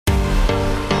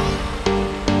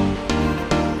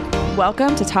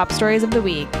Welcome to Top Stories of the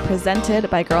Week, presented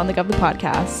by Girl on the Gov, the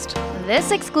podcast.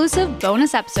 This exclusive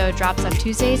bonus episode drops on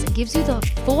Tuesdays and gives you the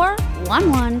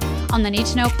 411 on the need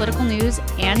to know political news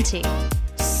and tea.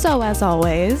 So as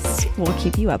always, we'll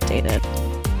keep you updated.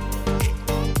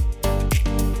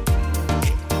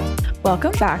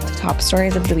 Welcome back to Top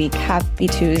Stories of the Week. Happy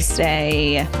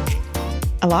Tuesday.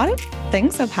 A lot of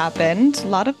things have happened. A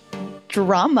lot of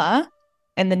drama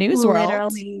in the news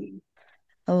world.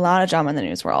 A lot of drama in the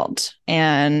news world.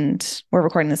 And we're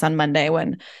recording this on Monday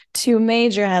when two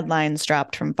major headlines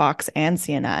dropped from Fox and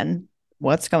CNN.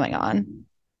 What's going on?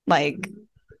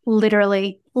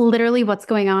 Literally what's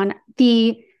going on.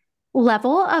 The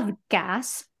level of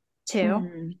gas,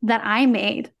 too, that I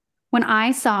made when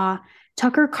I saw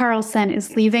Tucker Carlson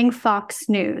is leaving Fox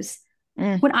News.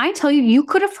 When I tell you, you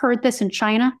could have heard this in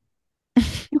China.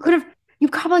 You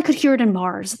probably could hear it in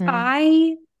Mars.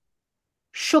 I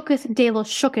shooketh de lo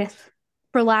shooketh,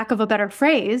 for lack of a better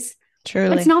phrase.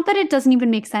 Truly. It's not that it doesn't even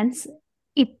make sense.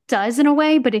 It does in a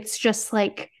way, but it's just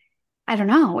like, I don't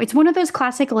know. It's one of those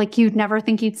classic, like, you'd never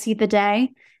think you'd see the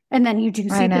day, and then you do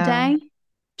see the day.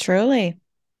 Truly.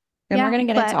 And we're going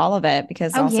to get into all of it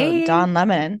because Don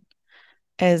Lemon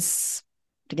is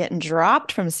getting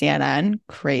dropped from CNN.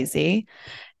 Crazy.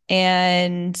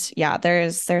 And yeah,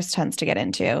 there's tons to get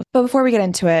into. But before we get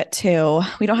into it too,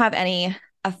 we don't have any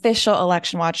official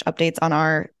Election Watch updates on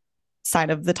our side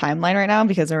of the timeline right now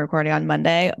because we're recording on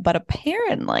Monday. But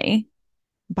apparently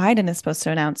Biden is supposed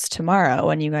to announce tomorrow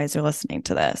when you guys are listening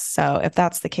to this. So if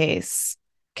that's the case,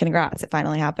 congrats. It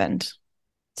finally happened.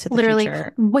 Literally.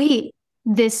 Future. Wait,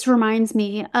 this reminds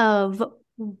me of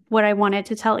what I wanted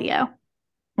to tell you.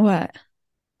 What?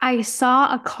 I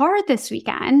saw a car this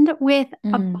weekend with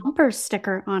a bumper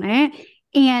sticker on it.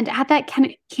 And had that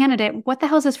candidate, what the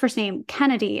hell is his first name?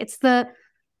 Kennedy. It's the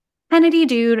Kennedy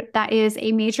dude that is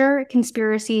a major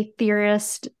conspiracy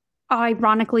theorist,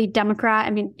 ironically Democrat.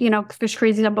 I mean, there's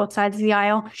crazies on both sides of the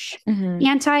aisle.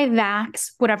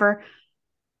 Anti-vax, whatever.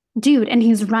 Dude, and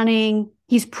he's primarying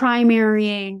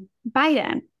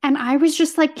Biden. And I was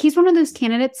just like, he's one of those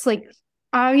candidates, like,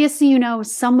 obviously,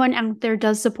 someone out there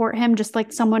does support him, just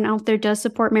like someone out there does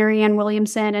support Marianne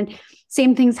Williamson. And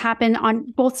same things happen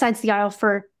on both sides of the aisle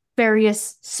for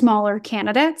various smaller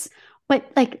candidates. But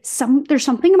like there's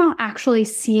something about actually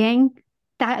seeing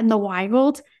that in the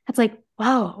wild that's like,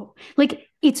 whoa, like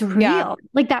it's real. Yeah.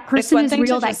 Like that person is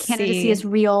real. That candidacy is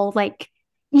real. Like,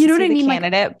 you know what I mean?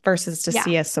 Candidate versus to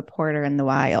see a supporter in the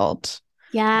wild.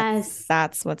 Yes.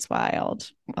 That's what's wild.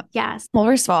 Yes. Well,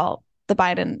 first of all, the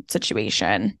Biden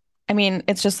situation. I mean,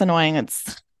 it's just annoying.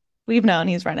 We've known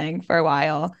he's running for a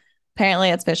while. Apparently,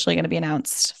 it's officially going to be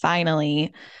announced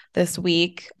finally this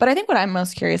week. But I think what I'm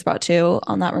most curious about too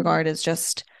on that regard is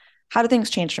just how do things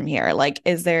change from here? Like,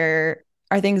 are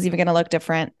things even going to look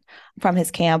different from his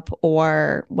camp,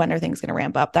 or when are things going to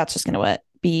ramp up? That's just going to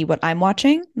be what I'm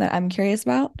watching, that I'm curious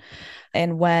about.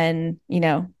 And when,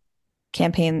 the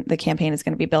campaign is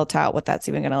going to be built out, what that's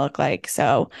even going to look like.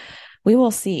 So we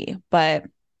will see. But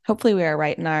hopefully we are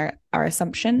right in our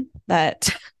assumption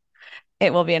that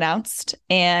it will be announced.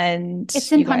 And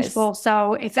it's in Punchbowl.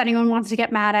 So if anyone wants to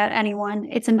get mad at anyone,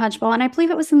 it's in Punchbowl. And I believe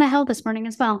it was in the Hill this morning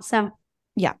as well. So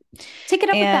yeah, take it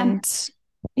up with them.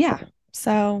 Yeah.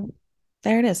 So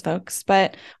there it is, folks.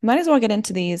 But we might as well get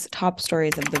into these top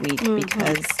stories of the week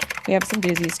because we have some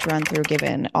doozies to run through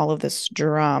given all of this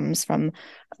drums from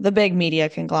the big media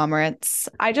conglomerates.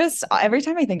 Every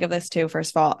time I think of this too,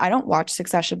 first of all, I don't watch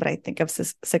Succession, but I think of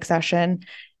Succession.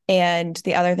 And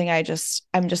the other thing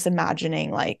I'm just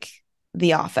imagining like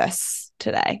The Office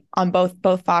today on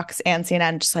both Fox and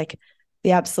CNN, just like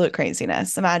the absolute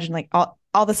craziness. Imagine like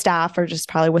all the staff are just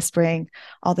probably whispering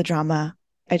all the drama.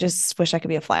 I just wish I could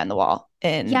be a fly on the wall.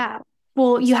 Yeah.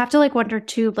 Well, you have to like wonder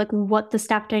too, like what the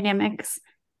staff dynamics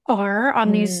are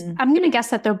on these. I'm going to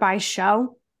guess that they're by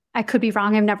show. I could be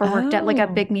wrong. I've never worked at like a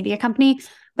big media company,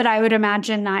 but I would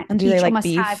imagine that each almost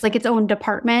has like its own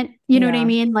department. You know what I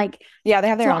mean? Like, yeah, they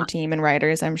have their own team and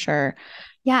writers, I'm sure.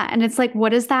 Yeah. And it's like,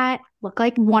 what does that look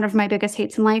like? One of my biggest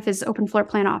hates in life is open floor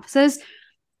plan offices.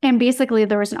 And basically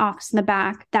there was an office in the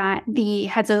back that the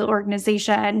heads of the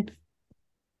organization,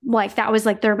 like that was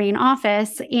like their main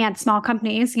office, and small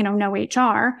companies, no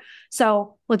HR.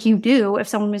 So like you knew if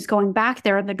someone was going back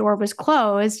there and the door was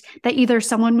closed, that either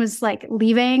someone was like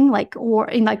leaving, like, or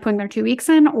like putting their 2 weeks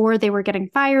in, or they were getting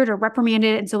fired or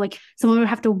reprimanded. And so like someone would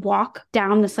have to walk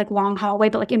down this like long hallway,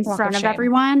 but like in front of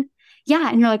everyone.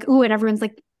 Yeah. And you're like, ooh, and everyone's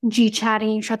like chatting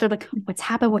each other, like, what's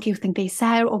happened? What do you think they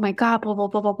said? Oh my God, blah, blah,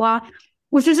 blah, blah, blah.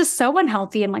 Which is just so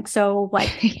unhealthy and like so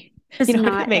like you know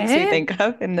what it makes me think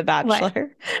of in The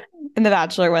Bachelor? in The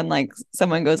Bachelor when like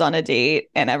someone goes on a date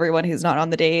and everyone who's not on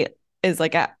the date is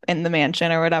like in the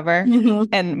mansion or whatever.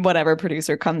 And whatever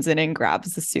producer comes in and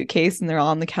grabs the suitcase and they're all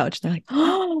on the couch and they're like,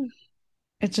 oh,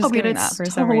 it's just giving that for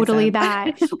some reason. Totally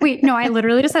that. Wait, no, I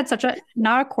literally just had such a,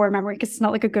 not a core memory because it's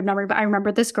not like a good memory, but I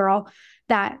remember this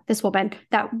woman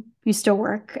that used to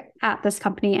work at this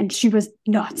company and she was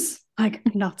nuts.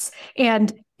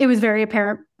 And it was very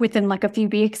apparent within like a few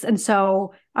weeks. And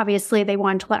so obviously they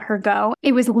wanted to let her go.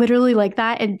 It was literally like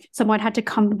that. And someone had to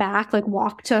come back, like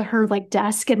walk to her like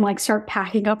desk and like start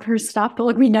packing up her stuff. But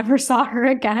like we never saw her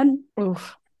again.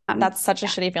 Oof. That's such a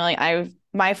shitty feeling.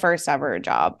 My first ever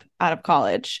job out of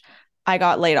college, I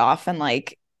got laid off and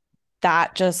like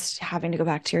that just having to go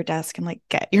back to your desk and like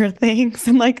get your things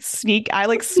and like I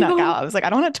like snuck out. I was like,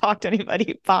 I don't want to talk to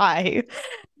anybody. Bye.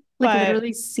 Like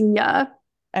literally see ya.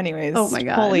 Anyways, oh my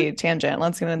God. Holy tangent.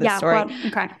 Let's get into the story. Well,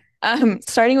 okay.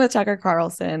 Starting with Tucker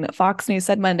Carlson, Fox News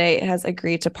said Monday it has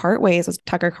agreed to part ways with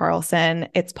Tucker Carlson,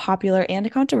 its popular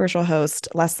and controversial host,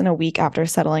 less than a week after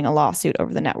settling a lawsuit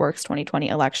over the network's 2020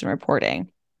 election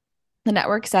reporting. The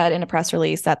network said in a press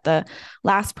release that the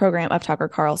last program of Tucker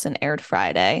Carlson aired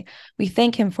Friday. We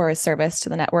thank him for his service to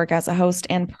the network as a host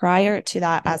and prior to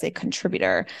that as a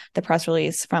contributor, the press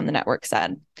release from the network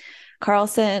said.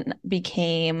 Carlson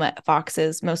became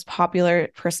Fox's most popular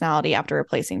personality after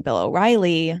replacing Bill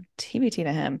O'Reilly, TBT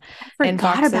to him, in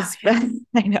Fox's primetime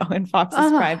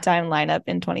lineup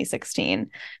in 2016.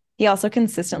 He also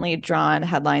consistently drawn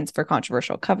headlines for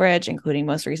controversial coverage, including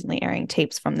most recently airing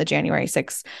tapes from the January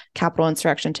 6th Capitol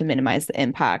insurrection to minimize the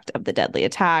impact of the deadly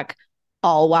attack,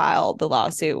 all while the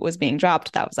lawsuit was being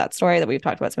dropped. That was that story that we've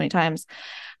talked about so many times.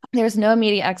 There's no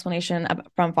immediate explanation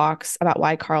from Fox about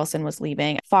why Carlson was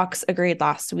leaving. Fox agreed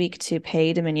last week to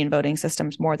pay Dominion Voting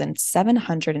Systems more than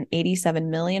 $787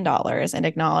 million and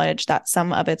acknowledged that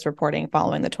some of its reporting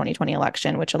following the 2020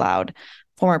 election, which allowed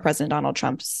former President Donald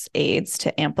Trump's aides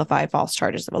to amplify false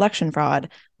charges of election fraud,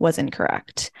 was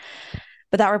incorrect.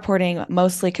 But that reporting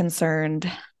mostly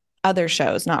concerned other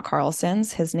shows, not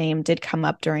Carlson's. His name did come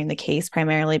up during the case,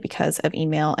 primarily because of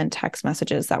email and text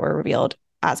messages that were revealed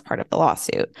as part of the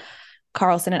lawsuit.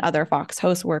 Carlson and other Fox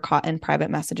hosts were caught in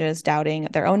private messages doubting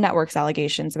their own network's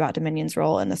allegations about Dominion's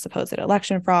role in the supposed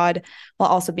election fraud, while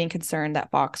also being concerned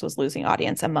that Fox was losing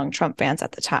audience among Trump fans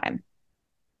at the time.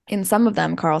 In some of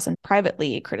them, Carlson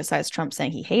privately criticized Trump,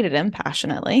 saying he hated him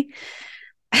passionately.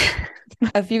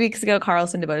 A few weeks ago,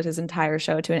 Carlson devoted his entire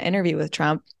show to an interview with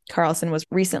Trump. Carlson was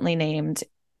recently named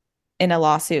in a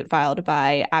lawsuit filed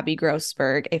by Abby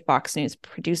Grossberg, a Fox News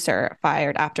producer,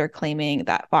 fired after claiming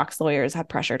that Fox lawyers had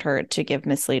pressured her to give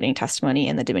misleading testimony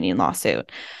in the Dominion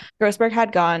lawsuit. Grossberg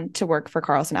had gone to work for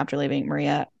Carlson after leaving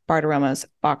Maria Bartiromo's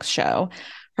Fox show.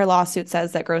 Her lawsuit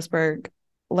says that Grossberg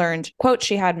learned, quote,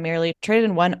 she had merely traded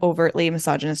in one overtly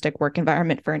misogynistic work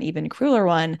environment for an even crueler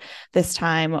one, this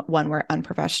time one where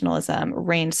unprofessionalism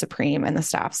reigned supreme and the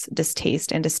staff's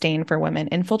distaste and disdain for women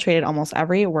infiltrated almost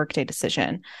every workday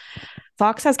decision.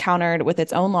 Fox has countered with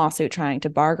its own lawsuit trying to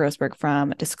bar Grossberg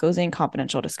from disclosing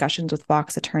confidential discussions with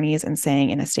Fox attorneys and saying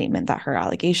in a statement that her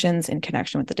allegations in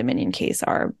connection with the Dominion case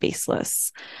are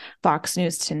baseless. Fox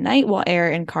News Tonight will air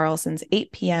in Carlson's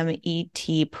 8 p.m. ET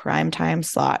primetime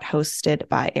slot, hosted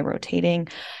by a rotating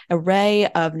array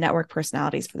of network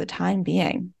personalities for the time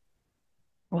being.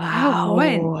 Wow.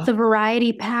 Boy, the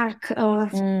variety pack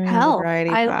of hell.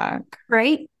 Variety pack.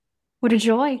 Right? What a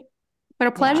joy. What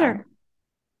a pleasure. Yeah.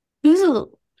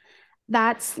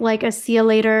 That's like a see you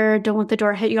later, don't let the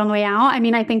door hit you on the way out. I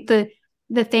mean, I think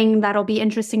the thing that'll be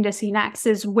interesting to see next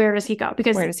is where does he go?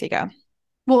 Because where does he go?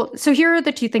 Well, so here are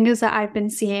the two things that I've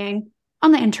been seeing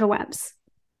on the interwebs.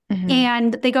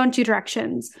 And they go in two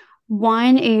directions.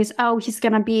 One is, he's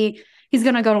going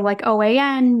to go to like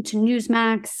OAN, to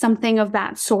Newsmax, something of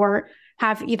that sort,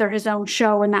 have either his own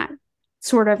show in that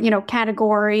sort of,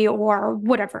 category or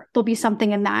whatever. There'll be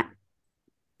something in that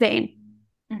vein.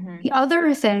 The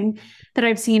other thing that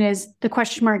I've seen is the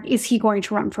question mark, is he going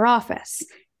to run for office?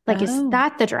 Like, is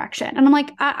that the direction? And I'm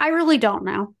like, I really don't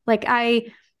know. Like,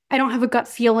 I don't have a gut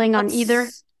feeling on either.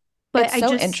 But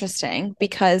it's interesting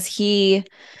because he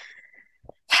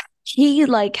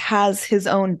like has his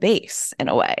own base in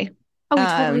a way. Oh, he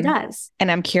totally does. And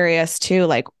I'm curious too,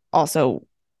 like also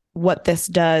what this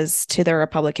does to the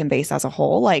Republican base as a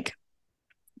whole, like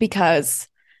because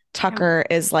Tucker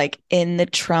is like in the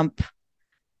Trump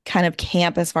kind of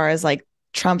camp as far as like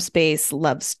Trump's base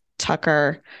loves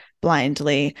Tucker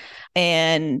blindly.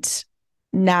 And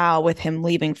now with him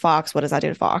leaving Fox, what does that do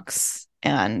to Fox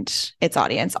and its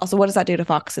audience? Also, what does that do to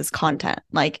Fox's content?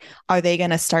 Like, are they going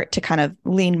to start to kind of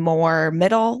lean more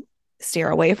middle, steer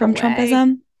away from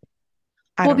Trumpism?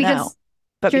 I don't know.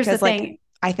 But Here's the because like thing.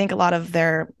 I think a lot of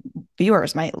their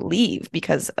viewers might leave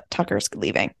because Tucker's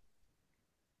leaving.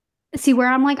 See, where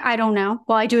I'm like, I don't know.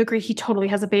 Well, I do agree he totally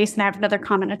has a base, and I have another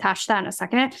comment attached to that in a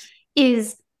second.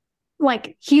 Is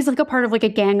like he's like a part of like a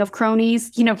gang of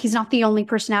cronies. You know, he's not the only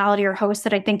personality or host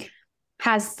that I think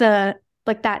has the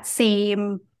like that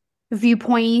same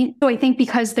viewpoint. So I think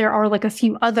because there are like a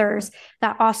few others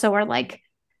that also are like,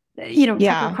 you know,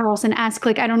 Yeah. Tucker Carlson-esque,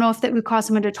 like I don't know if that would cause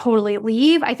someone to totally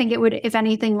leave. I think it would, if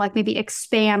anything, like maybe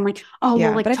expand, like, oh, Yeah,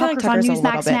 well, like but I feel like Tucker's on Tucker's a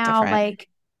little Newsmax bit now. different Like,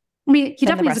 I mean, he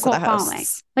than the definitely has a rest of the cult following.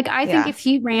 hosts. Like, I think Yeah. if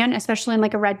he ran, especially in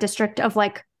like a red district of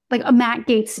like a Matt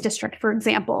Gaetz district, for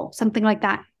example, something like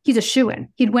that, he's a shoo-in.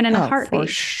 He'd win in a Oh, heartbeat. for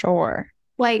sure.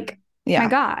 Like, Yeah. my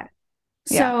God.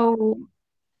 Yeah. So,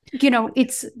 you know,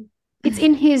 it's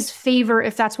in his favor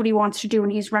if that's what he wants to do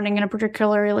when he's running in a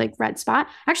particularly like red spot.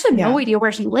 I actually have no Yeah. idea where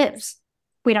he lives.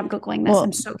 Wait, I'm Googling this. Well,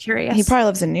 I'm so curious. He probably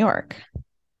lives in New York.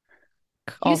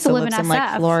 He used to Also live lives in in like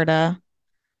SF. Florida.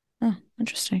 Oh,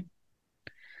 interesting.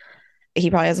 He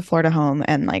probably has a Florida home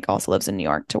and like also lives in New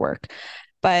York to work.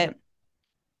 But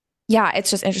yeah,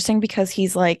 it's just interesting because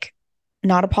he's like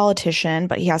not a politician,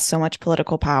 but he has so much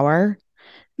political power.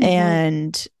 Mhm.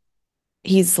 And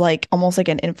he's like almost like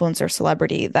an influencer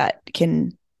celebrity that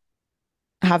can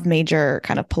have major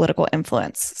kind of political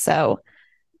influence. So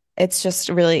it's just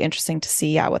really interesting to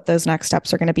see what those next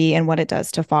steps are going to be and what it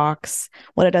does to Fox,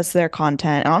 what it does to their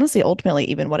content, and honestly, ultimately,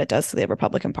 even what it does to the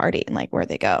Republican Party and like where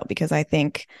they go. Because I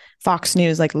think Fox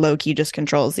News, like low-key, just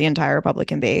controls the entire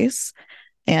Republican base.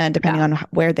 And depending on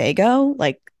where they go,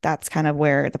 like that's kind of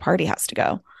where the party has to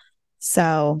go.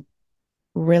 So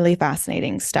really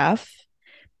fascinating stuff.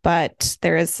 But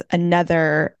there is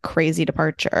another crazy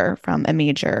departure from a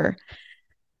major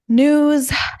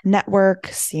news network,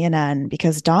 CNN,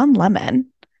 because Don Lemon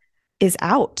is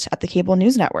out at the cable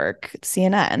news network,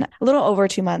 CNN, a little over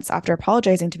 2 months after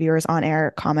apologizing to viewers on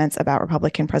air comments about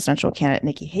Republican presidential candidate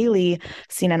Nikki Haley.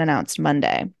 CNN announced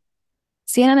Monday.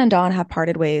 CNN and Don have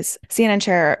parted ways. CNN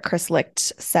chair Chris Licht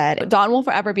said, Don will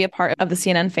forever be a part of the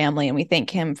CNN family, and we thank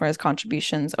him for his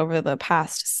contributions over the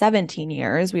past 17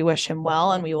 years. We wish him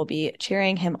well, and we will be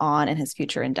cheering him on in his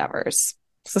future endeavors.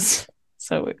 This is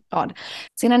so odd.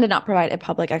 CNN did not provide a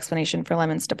public explanation for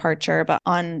Lemon's departure, but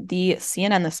on the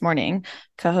CNN This Morning,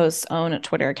 co-host's own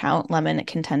Twitter account, Lemon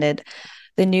contended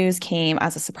the news came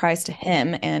as a surprise to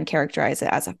him and characterized it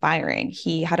as a firing.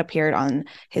 He had appeared on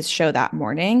his show that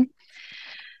morning.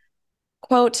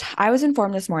 Quote, I was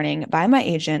informed this morning by my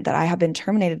agent that I have been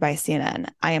terminated by CNN.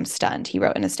 I am stunned, he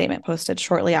wrote in a statement posted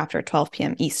shortly after 12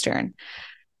 p.m. Eastern.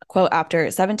 Quote, after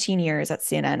 17 years at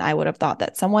CNN, I would have thought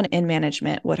that someone in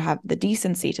management would have the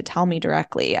decency to tell me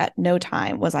directly. At no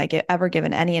time was I ever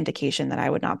given any indication that I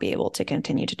would not be able to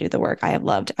continue to do the work I have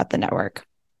loved at the network.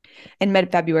 In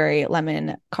mid-February,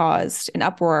 Lemon caused an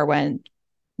uproar when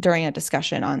during a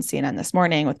discussion on CNN This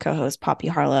Morning with co-host Poppy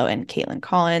Harlow and Caitlin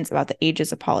Collins about the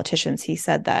ages of politicians, he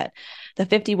said that the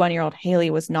 51-year-old Haley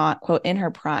was not, quote, in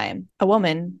her prime. A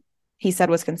woman, he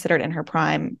said, was considered in her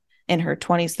prime in her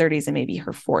 20s, 30s, and maybe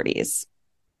her 40s.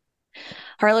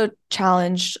 Harlow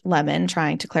challenged Lemon,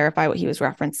 trying to clarify what he was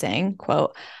referencing.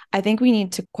 Quote, I think we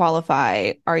need to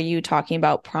qualify. Are you talking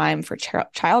about prime for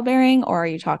childbearing, or are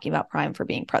you talking about prime for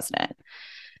being president?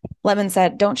 Lemon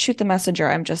said, don't shoot the messenger.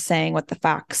 I'm just saying what the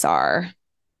facts are.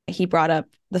 He brought up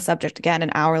the subject again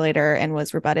an hour later and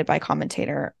was rebutted by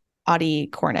commentator Audie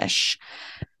Cornish.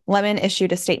 Lemon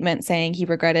issued a statement saying he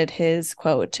regretted his,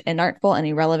 quote, inartful and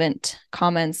irrelevant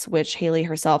comments, which Haley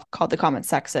herself called the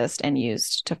comments sexist and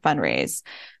used to fundraise.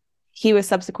 He was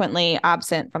subsequently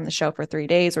absent from the show for 3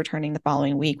 days, returning the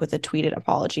following week with a tweeted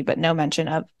apology, but no mention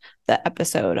of the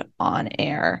episode on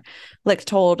air. Licht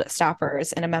told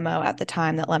staffers in a memo at the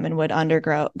time that Lemon would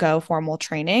undergo formal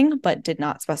training, but did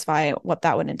not specify what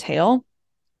that would entail.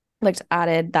 Licht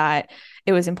added that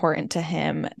it was important to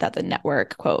him that the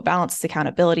network, quote, balances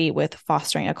accountability with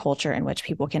fostering a culture in which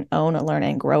people can own, learn,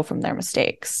 and grow from their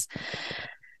mistakes.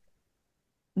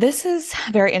 This is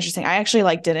very interesting. I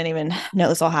actually didn't even know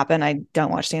this all happened. I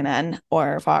don't watch CNN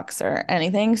or Fox or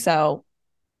anything. So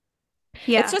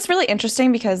yeah, it's just really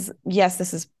interesting because yes,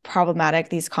 this is problematic,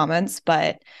 these comments,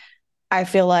 but I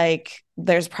feel like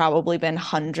there's probably been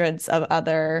hundreds of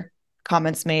other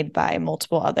comments made by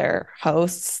multiple other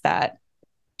hosts that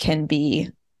can be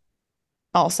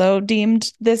also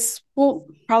deemed this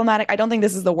problematic. I don't think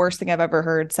this is the worst thing I've ever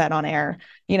heard said on air,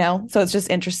 So it's just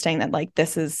interesting that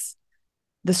this is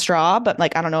the straw, but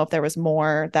I don't know if there was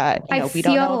more that we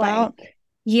don't know about.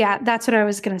 Yeah, that's what I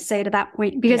was going to say to that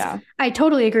point, because I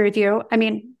totally agree with you. I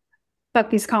mean, fuck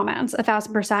these comments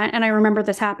 1,000%. And I remember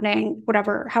this happening,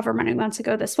 however many months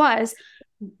ago this was.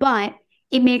 But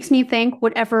it makes me think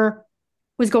whatever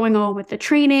was going on with the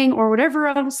training or whatever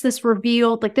else this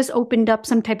revealed, like this opened up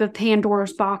some type of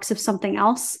Pandora's box of something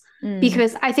else.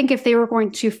 Because I think if they were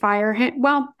going to fire him,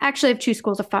 well, actually, I have two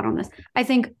schools of thought on this. I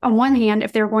think on one hand,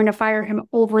 if they were going to fire him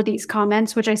over these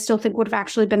comments, which I still think would have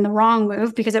actually been the wrong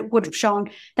move because it would have shown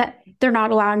that they're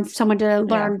not allowing someone to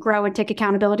learn, grow, and take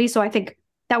accountability. So I think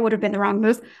that would have been the wrong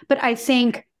move. But I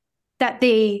think that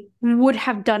they would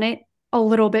have done it a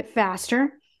little bit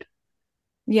faster.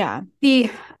 Yeah. The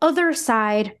other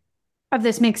side of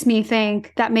this makes me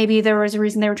think that maybe there was a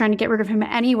reason they were trying to get rid of him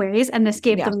anyways, and this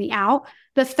gave them the out.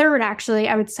 The third, actually,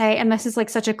 I would say, and this is like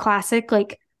such a classic,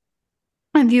 like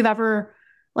if you've ever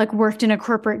like worked in a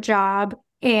corporate job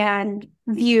and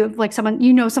you like someone,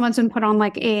 someone's been put on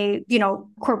like a,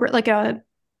 corporate, like a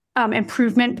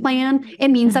improvement plan, it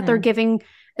means that they're giving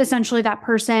essentially that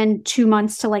person 2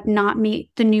 months to like not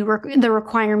meet the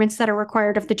requirements that are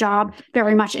required of the job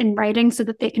very much in writing so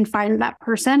that they can fire that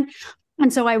person.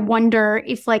 And so I wonder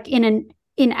if like in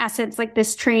essence, like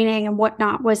this training and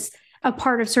whatnot was a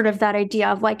part of sort of that idea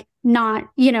of like not,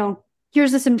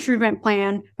 here's this improvement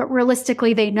plan, but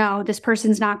realistically they know this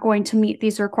person's not going to meet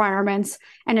these requirements.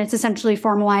 And it's essentially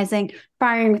formalizing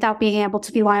firing without being able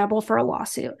to be liable for a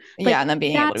lawsuit. But and then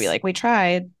being able to be like, we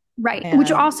tried. Right. And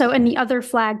which also, and the other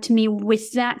flag to me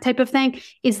with that type of thing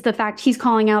is the fact he's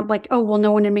calling out like, oh, well,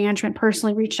 no one in management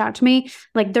personally reached out to me.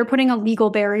 Like they're putting a legal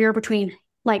barrier between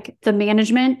like the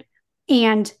management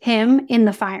and him in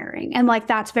the firing. And like,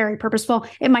 that's very purposeful.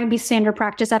 It might be standard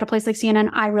practice at a place like CNN.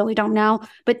 I really don't know.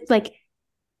 But like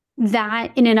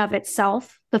that in and of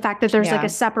itself, the fact that there's like a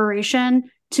separation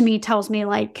to me tells me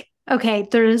like, okay,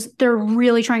 they're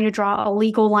really trying to draw a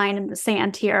legal line in the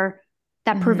sand here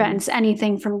that prevents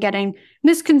anything from getting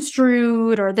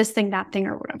misconstrued or this thing, that thing,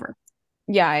 or whatever.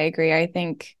 Yeah, I agree. I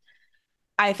think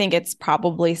it's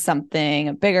probably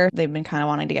something bigger. They've been kind of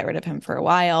wanting to get rid of him for a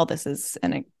while. This is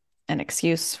an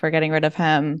excuse for getting rid of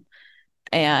him.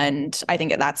 And I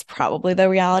think that's probably the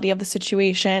reality of the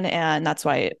situation. And that's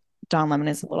why Don Lemon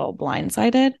is a little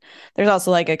blindsided. There's also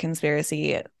like a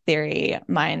conspiracy theory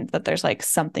mind that there's like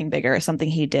something bigger, something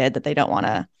he did that they don't want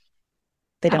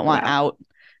out.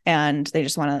 And they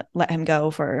just want to let him go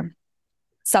for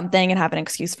something and have an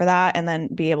excuse for that and then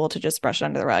be able to just brush it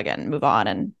under the rug and move on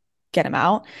and get him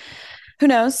out. Who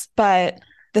knows? But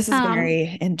this is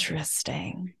very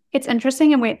interesting. It's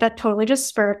interesting. And wait, that totally just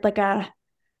spurred like are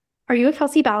you a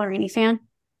Kelsea Ballerini fan?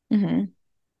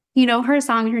 You know her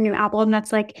song, her new album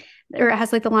that's like, or it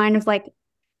has like the line of like,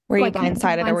 were you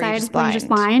blindsided or were you just blind? Just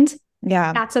blind?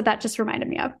 Yeah. That's what that just reminded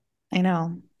me of. I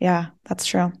know. Yeah, that's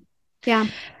true. Yeah.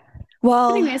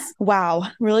 Well, anyways. Wow.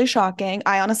 Really shocking.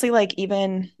 I honestly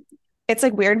it's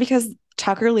like weird because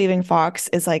Tucker leaving Fox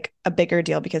is like a bigger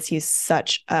deal because he's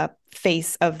such a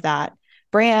face of that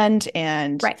brand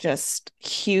and just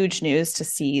huge news to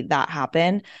see that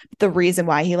happen. The reason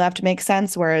why he left makes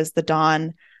sense. Whereas the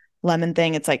Don Lemon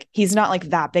thing, it's like, he's not like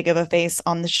that big of a face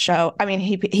on the show. I mean,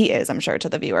 he is, I'm sure, to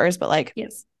the viewers, but like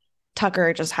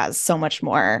Tucker just has so much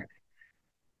more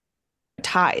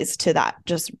ties to that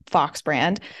just Fox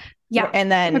brand. Yeah.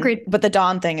 And then, agreed. But the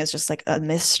Don thing is just like a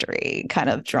mystery kind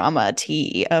of drama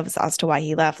tea as to why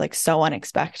he left, like so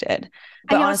unexpected.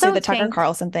 But honestly, the Tucker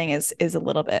Carlson thing is a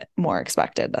little bit more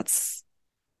expected. That's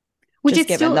just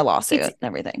given the lawsuit and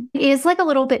everything. It is like a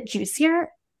little bit juicier,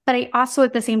 but I also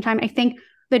at the same time, I think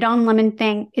the Don Lemon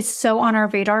thing is so on our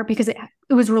radar because it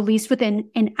was released within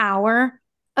an hour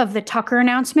of the Tucker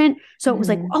announcement. So it was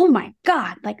like, oh my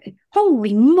God, like,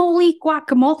 holy moly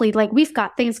guacamole. Like we've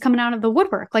got things coming out of the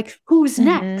woodwork. Like who's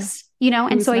next?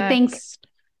 And so next? I think.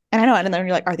 And I know. And then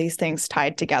you're like, are these things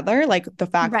tied together? Like the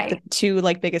fact that the two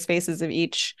like biggest faces of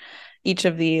each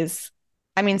of these,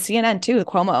 I mean, CNN too,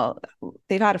 Cuomo,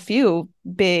 they've had a few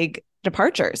big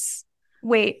departures.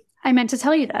 Wait, I meant to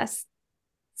tell you this.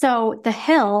 So The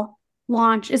Hill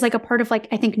launch is like a part of like,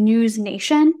 I think News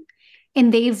Nation.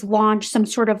 And they've launched some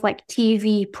sort of like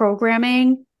TV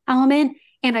programming element.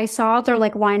 And I saw their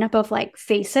like lineup of like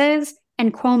faces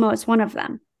and Cuomo is one of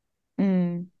them.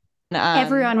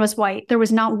 Everyone was white. There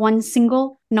was not one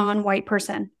single non-white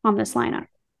person on this lineup.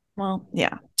 Well,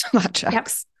 yeah, that checks.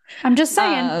 Yep. I'm just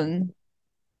saying.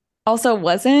 Also,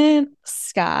 wasn't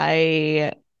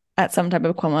Sky at some type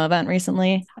of Cuomo event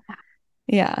recently?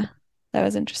 Yeah, that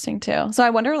was interesting too. So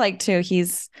I wonder like too,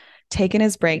 he's taking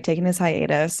his break, taking his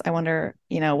hiatus. I wonder,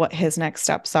 what his next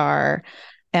steps are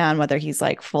and whether he's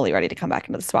like fully ready to come back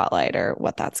into the spotlight or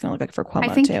what that's going to look like for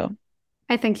Cuomo too.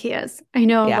 I think he is. I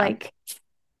know like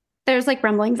there's like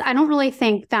rumblings. I don't really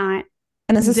think that.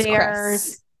 And this is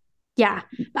Chris. Yeah.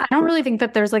 I don't really think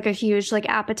that there's like a huge like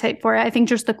appetite for it. I think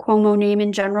just the Cuomo name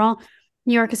in general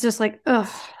New York is just like, ugh,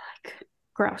 like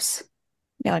gross.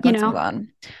 Yeah, like You let's know? move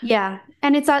on. Yeah.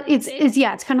 And it's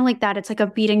kind of like that. It's like a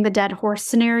beating the dead horse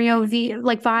scenario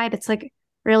like vibe. It's like,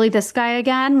 really this guy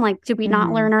again? Like, did we not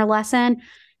Mhm. learn our lesson?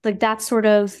 Like that's sort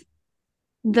of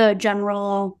the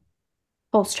general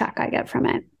pulse check I get from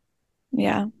it.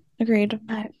 Yeah, agreed.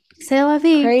 But c'est la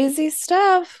vie. Crazy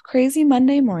stuff. Crazy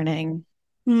Monday morning.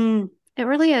 It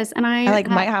really is. And I like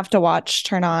might have to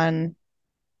turn on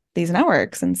these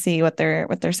networks and see what they're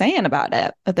saying about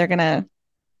it. If they're gonna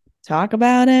talk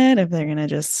about it, if they're gonna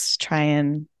just try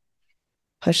and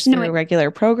push through regular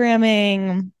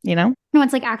programming, you know? No,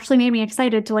 it's like actually made me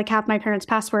excited to like have my parents'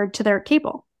 password to their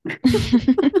cable.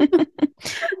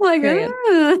 Like,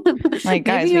 like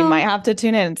guys, we might have to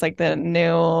tune in. It's like the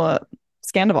new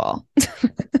Scandal.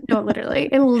 No, literally.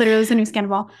 It literally is a new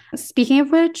Scandal. Speaking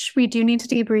of which, we do need to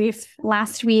debrief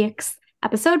last week's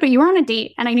episode, but you were on a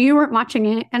date and I knew you weren't watching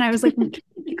it. And I was like,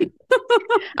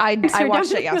 I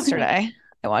watched it yesterday.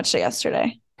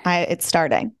 It's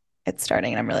starting. It's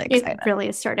starting and I'm really excited. It really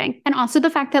is starting. And also the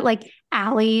fact that like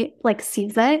Allie like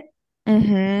sees it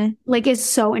like is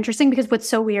so interesting because what's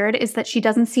so weird is that she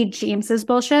doesn't see James's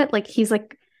bullshit. Like he's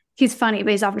funny,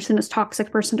 but he's obviously the most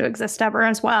toxic person to exist ever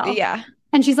as well. Yeah.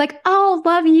 And she's like, oh,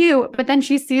 love you. But then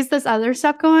she sees this other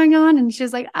stuff going on and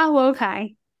she's like, oh,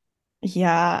 okay.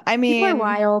 Yeah. I mean, people are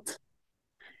wild.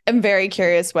 I'm very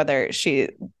curious what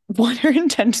her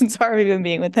intentions are of even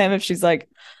being with him. If she's like,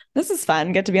 this is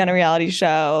fun, get to be on a reality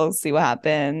show, see what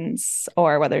happens,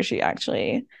 or whether she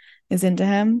actually is into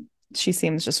him. She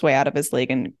seems just way out of his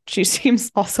league. And she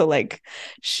seems also like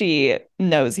she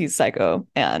knows he's psycho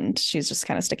and she's just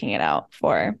kind of sticking it out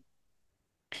for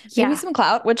maybe some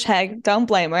clout, which, hey, don't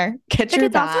blame her. Get your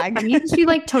bag. She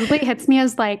like totally hits me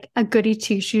as like a goody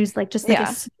two shoes, like just like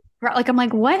like I'm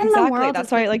like, what in the world?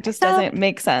 That's why it like just doesn't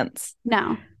make sense.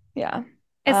 No. Yeah.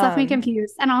 It's left me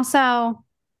confused. And also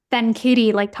then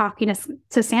Katie like talking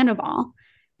to Sandoval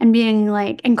and being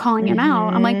like and calling him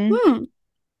out. I'm like,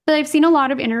 But I've seen a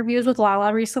lot of interviews with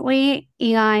Lala recently,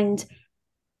 and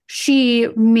she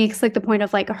makes like the point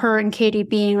of like her and Katie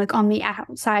being like on the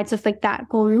outsides of like that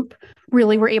group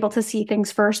really were able to see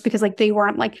things first because like they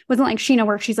weren't like wasn't like Sheena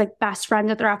where she's like best friend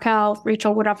with Raquel,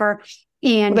 Rachel, whatever.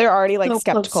 And they're already like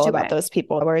skeptical about those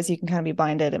people, whereas you can kind of be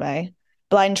blinded by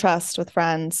blind trust with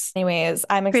friends. Anyways,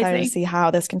 I'm excited to see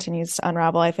how this continues to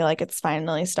unravel. I feel like it's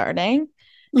finally starting.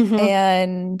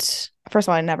 And first of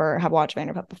all, I never have watched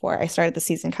Vanderpump before. I started the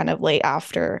season kind of late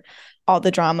after all the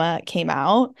drama came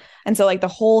out. And so like the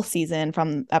whole season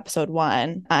from episode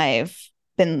 1, I've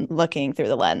been looking through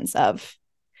the lens of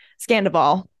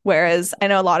Scandoval. Whereas I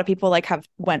know a lot of people like have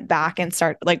went back and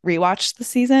rewatched the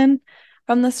season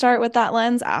from the start with that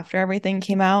lens after everything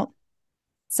came out.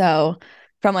 So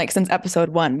from like since episode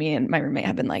 1, me and my roommate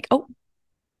have been like, oh,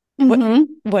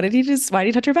 what did he just, why did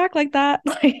he touch her back like that?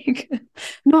 Like,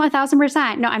 no,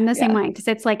 1,000%. No, I'm the same way. Cause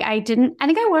it's like, I think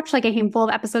I watched like a handful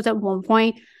of episodes at one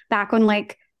point back when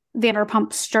like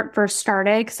Vanderpump first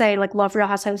started. Cause I like love Real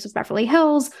Housewives of Beverly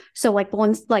Hills. So like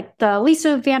the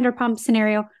Lisa Vanderpump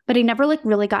scenario, but I never like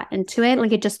really got into it.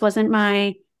 Like it just wasn't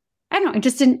I don't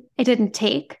know. It didn't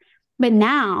take, but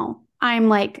now I'm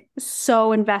like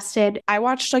so invested. I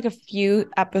watched like a few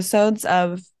episodes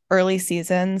of early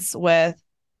seasons with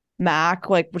Mac,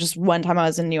 like just one time I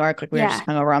was in New York, like we were just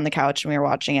hung over on the couch and we were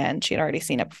watching it and she had already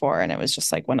seen it before. And it was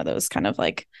just like one of those kind of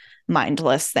like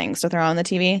mindless things to throw on the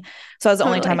TV. So it was the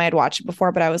only time I had watched it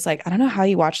before, but I was like, I don't know how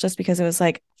you watch this because it was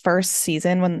like first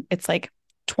season when it's like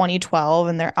 2012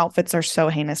 and their outfits are so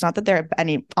heinous. Not that they're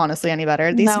honestly any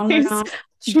better these days,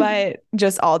 but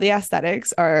just all the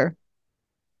aesthetics are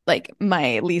like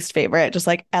my least favorite, just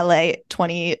like LA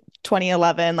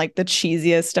 2011, like the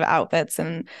cheesiest of outfits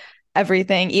and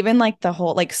everything, even like the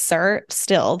whole like SUR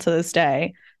still to this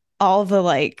day, all the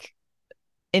like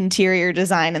interior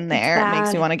design in there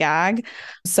makes me want to gag.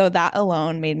 So that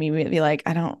alone made me be like,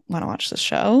 I don't want to watch the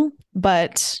show,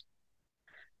 but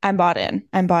I'm bought in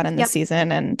this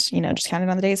season and, you know, just counted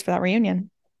on the days for that reunion.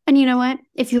 And you know what?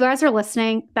 If you guys are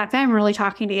listening, Becca, I'm really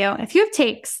talking to you. If you have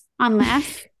takes on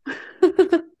this,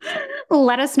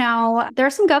 let us know. There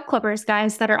are some Gov Clippers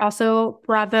guys that are also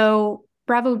Bravoistas?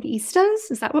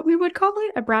 Is that what we would call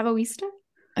it? A Bravoista?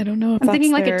 I don't know if I'm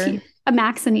thinking like a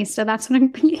Maxinista. That's what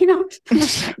I'm thinking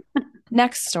of.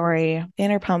 Next story,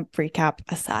 Vanderpump recap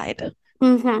aside.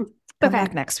 Come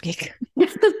back next week.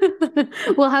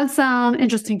 We'll have some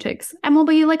interesting takes. And we'll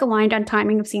be like aligned on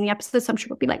timing of seeing the episodes. So I'm sure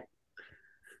we'll be like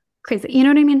crazy. You know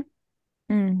what I mean?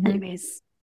 Anyways.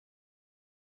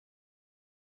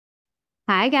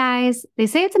 Hi, guys. They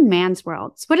say it's a man's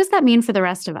world. So what does that mean for the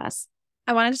rest of us?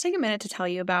 I wanted to take a minute to tell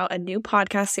you about a new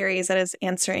podcast series that is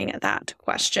answering that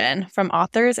question. From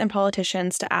authors and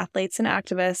politicians to athletes and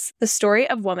activists, the Story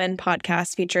of Woman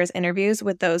podcast features interviews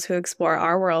with those who explore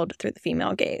our world through the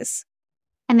female gaze.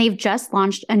 And they've just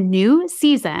launched a new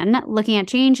season looking at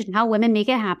change and how women make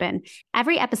it happen.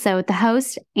 Every episode, the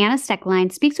host, Anna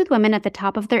Stecklein, speaks with women at the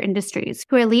top of their industries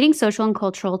who are leading social and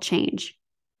cultural change.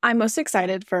 I'm most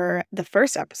excited for the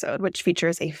first episode, which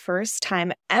features a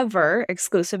first-time ever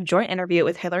exclusive joint interview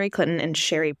with Hillary Clinton and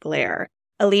Cherie Blair,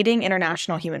 a leading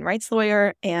international human rights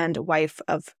lawyer and wife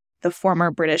of the former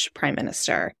British Prime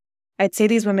Minister. I'd say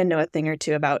these women know a thing or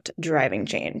two about driving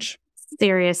change.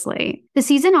 Seriously. The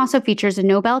season also features a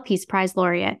Nobel Peace Prize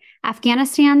laureate,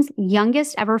 Afghanistan's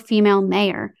youngest ever female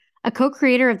mayor, a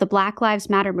co-creator of the Black Lives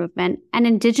Matter movement, an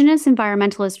indigenous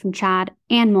environmentalist from Chad,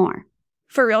 and more.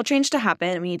 For real change to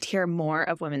happen, we need to hear more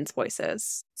of women's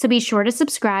voices. So be sure to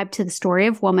subscribe to The Story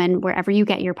of Woman wherever you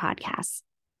get your podcasts.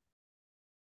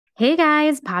 Hey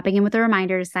guys, popping in with a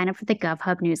reminder to sign up for the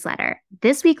GovHub newsletter.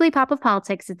 This weekly Pop of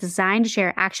Politics is designed to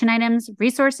share action items,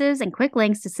 resources, and quick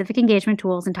links to civic engagement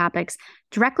tools and topics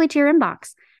directly to your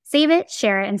inbox. Save it,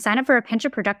 share it, and sign up for a pinch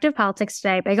of productive politics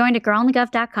today by going to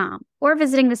girlinthegov.com or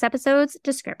visiting this episode's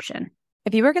description.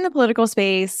 If you work in the political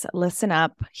space, listen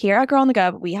up. Here at Girl in the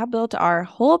Gov, we have built our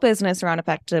whole business around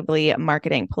effectively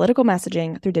marketing political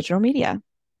messaging through digital media.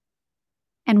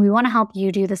 And we want to help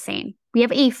you do the same. We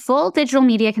have a full digital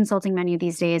media consulting menu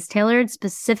these days, tailored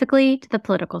specifically to the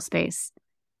political space.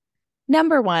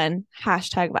 Number 1,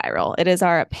 #viral. It is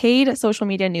our paid social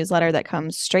media newsletter that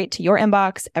comes straight to your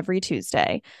inbox every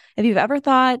Tuesday. If you've ever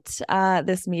thought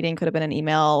this meeting could have been an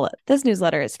email, this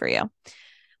newsletter is for you.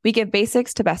 We give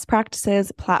basics to best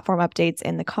practices, platform updates,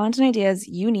 and the content ideas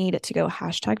you need to go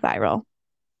 #viral.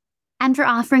 And for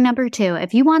offering number 2,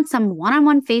 if you want some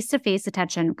one-on-one face-to-face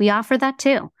attention, we offer that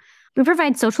too. We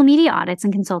provide social media audits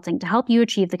and consulting to help you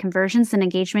achieve the conversions and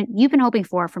engagement you've been hoping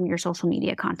for from your social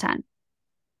media content.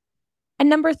 And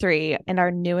number 3, in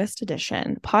our newest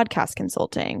edition, podcast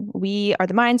consulting. We are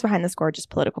the minds behind this gorgeous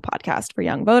political podcast for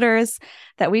young voters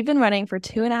that we've been running for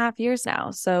 2.5 years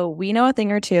now. So we know a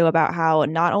thing or two about how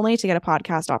not only to get a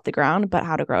podcast off the ground, but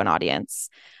how to grow an audience.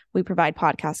 We provide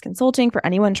podcast consulting for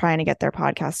anyone trying to get their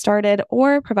podcast started,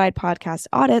 or provide podcast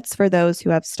audits for those who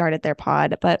have started their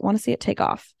pod but want to see it take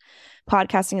off.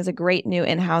 Podcasting is a great new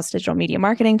in-house digital media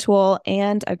marketing tool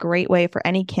and a great way for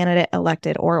any candidate,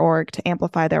 elected, or org to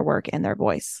amplify their work and their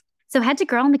voice. So head to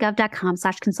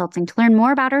girlinthegov.com/consulting to learn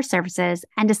more about our services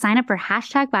and to sign up for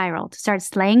 #viral to start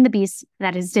slaying the beast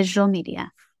that is digital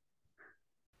media.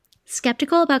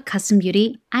 Skeptical about custom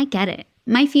beauty? I get it.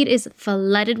 My feed is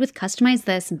flooded with customize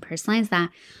this and personalize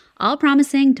that, all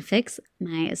promising to fix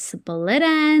my split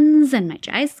ends and my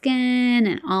dry skin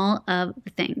and all of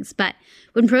the things. But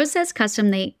when Prose says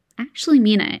custom, they actually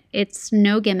mean it. It's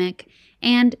no gimmick,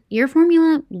 and your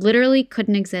formula literally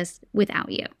couldn't exist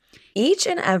without you. Each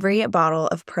and every bottle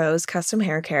of Prose custom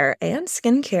hair care and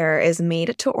skincare is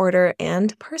made to order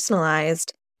and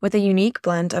personalized with a unique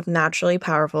blend of naturally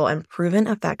powerful and proven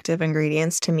effective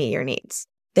ingredients to meet your needs.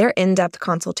 Their in-depth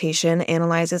consultation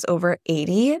analyzes over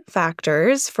 80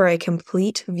 factors for a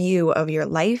complete view of your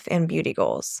life and beauty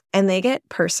goals, and they get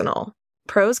personal.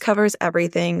 Prose covers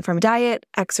everything from diet,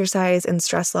 exercise, and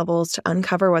stress levels to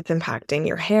uncover what's impacting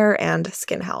your hair and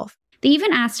skin health. They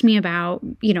even asked me about,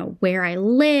 where I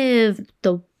live,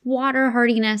 the water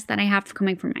hardiness that I have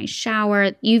coming from my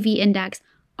shower, UV index,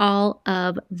 all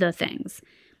of the things.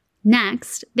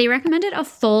 Next, they recommended a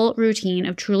full routine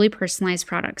of truly personalized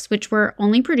products, which were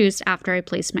only produced after I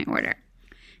placed my order.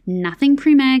 Nothing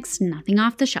premixed, nothing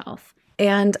off the shelf.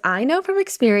 And I know from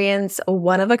experience,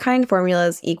 one-of-a-kind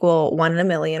formulas equal 1 in a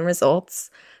million results.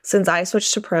 Since I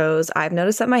switched to Prose, I've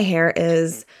noticed that my hair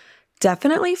is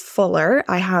definitely fuller.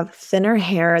 I have thinner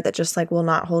hair that just will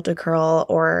not hold a curl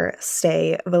or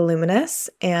stay voluminous.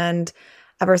 And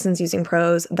ever since using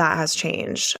Prose, that has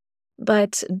changed.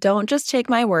 But don't just take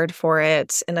my word for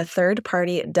it. In a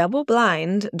third-party,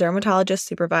 double-blind,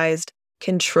 dermatologist-supervised,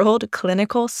 controlled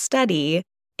clinical study,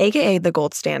 aka the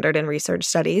gold standard in research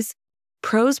studies,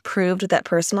 Prose proved that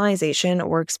personalization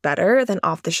works better than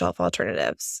off-the-shelf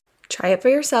alternatives. Try it for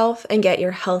yourself and get your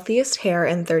healthiest hair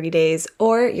in 30 days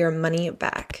or your money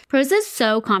back. Prose is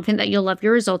so confident that you'll love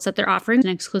your results that they're offering an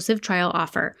exclusive trial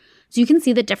offer, so you can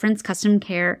see the difference custom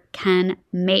care can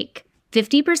make.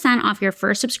 50% off your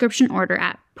first subscription order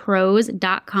at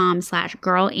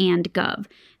prose.com/girlandgov.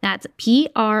 That's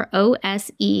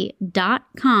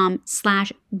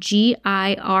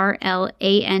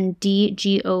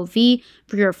prose.com/GIRLANDGOV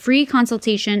for your free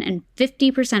consultation and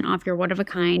 50% off your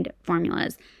one-of-a-kind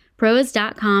formulas.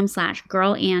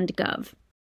 Prose.com/girlandgov.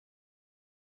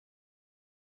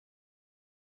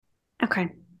 Okay.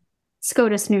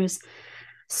 SCOTUS news.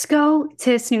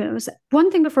 SCOTUS news.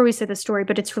 One thing before we say the story,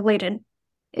 but it's related,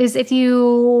 is if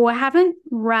you haven't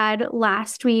read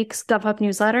last week's GovHub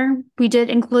newsletter, we did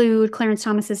include Clarence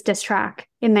Thomas's diss track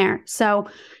in there. So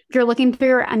if you're looking through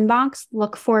your inbox,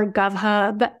 look for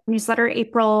GovHub newsletter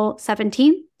April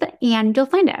 17th, and you'll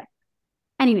find it.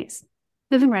 Anyways,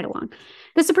 moving right along.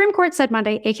 The Supreme Court said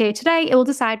Monday, aka today, it will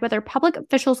decide whether public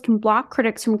officials can block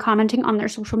critics from commenting on their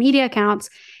social media accounts,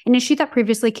 an issue that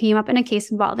previously came up in a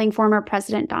case involving former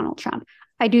President Donald Trump.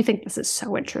 I do think this is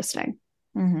so interesting.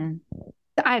 Mm-hmm.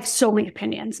 I have so many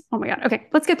opinions. Oh my God. Okay,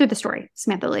 let's get through the story.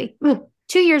 Samantha Lee. Ugh.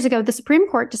 2 years ago, the Supreme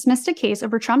Court dismissed a case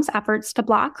over Trump's efforts to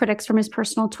block critics from his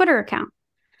personal Twitter account.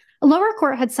 A lower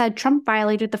court had said Trump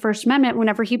violated the First Amendment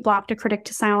whenever he blocked a critic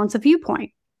to silence a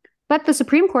viewpoint. But the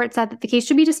Supreme Court said that the case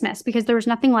should be dismissed because there was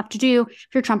nothing left to do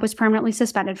after Trump was permanently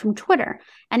suspended from Twitter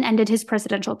and ended his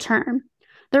presidential term.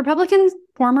 The Republican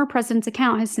former president's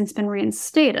account has since been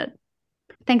reinstated.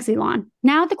 Thanks, Elon.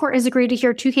 Now the court has agreed to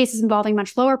hear 2 cases involving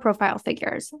much lower profile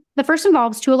figures. The first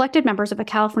involves 2 elected members of a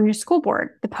California school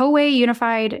board, the Poway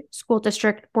Unified School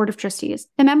District Board of Trustees.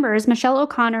 The members, Michelle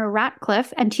O'Connor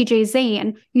Ratcliffe and TJ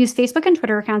Zane, use Facebook and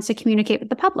Twitter accounts to communicate with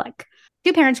the public.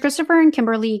 2 parents, Christopher and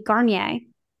Kimberly Garnier.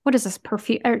 What is this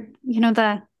perfume?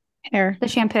 The hair, the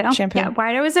shampoo. Yeah,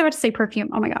 why was I about to say perfume?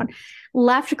 Oh my God.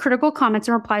 Left critical comments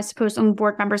and replies to posts on the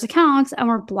board members' accounts and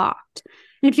were blocked.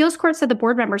 An appeals court said the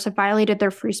board members have violated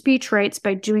their free speech rights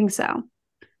by doing so.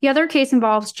 The other case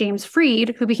involves James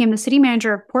Freed, who became the city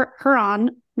manager of Port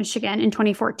Huron, Michigan in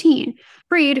 2014.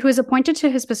 Freed, who was appointed to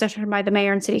his position by the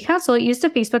mayor and city council, used a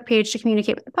Facebook page to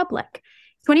communicate with the public.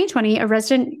 2020, a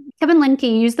resident, Kevin Linke,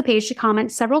 used the page to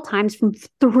comment several times from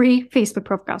 3 Facebook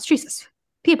profiles. Jesus,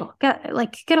 people, get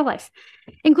a life,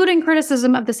 including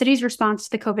criticism of the city's response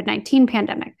to the COVID-19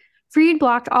 pandemic. Freed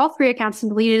blocked all 3 accounts and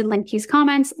deleted Linke's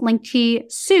comments. Linke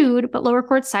sued, but lower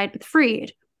courts sided with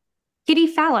Freed. Katie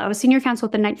Fallow, senior counsel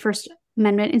at the First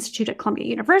Amendment Institute at Columbia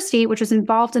University, which was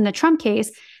involved in the Trump case,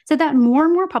 said that more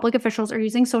and more public officials are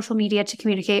using social media to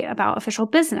communicate about official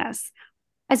business.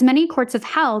 As many courts have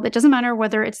held, it doesn't matter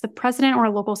whether it's the president or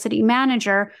a local city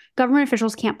manager, government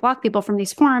officials can't block people from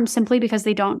these forums simply because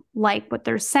they don't like what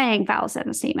they're saying, Fallow said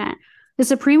in a statement. The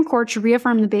Supreme Court should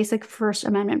reaffirm the basic First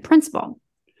Amendment principle.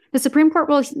 The Supreme Court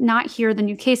will not hear the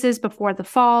new cases before the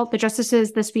fall. The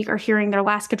justices this week are hearing their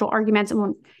last scheduled arguments and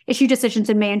will issue decisions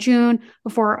in May and June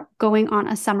before going on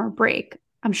a summer break.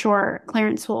 I'm sure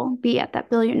Clarence will be at that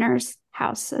billionaire's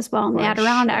house as well in the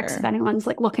Adirondacks if anyone's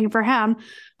looking for him.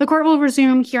 The court will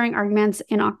resume hearing arguments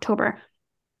in October.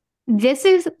 This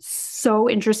is so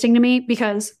interesting to me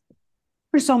because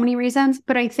for so many reasons,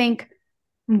 but I think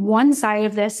one side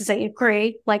of this is I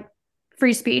agree,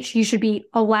 free speech, you should be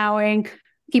allowing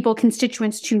people,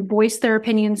 constituents to voice their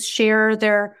opinions, share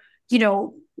their,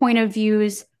 point of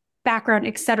views, background,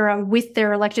 etc., with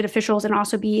their elected officials, and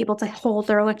also be able to hold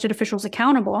their elected officials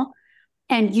accountable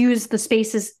and use the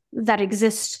spaces that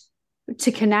exist to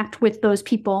connect with those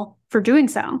people for doing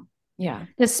so. Yeah.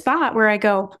 The spot where I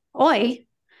go, oi,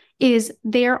 is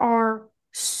there are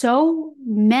so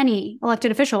many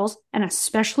elected officials, and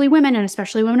especially women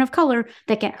of color,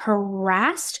 that get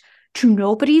harassed to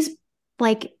nobody's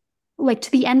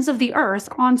to the ends of the earth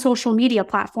on social media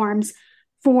platforms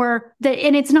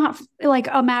and it's not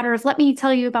a matter of, let me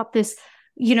tell you about this,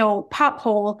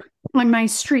 pothole on my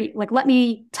street. Let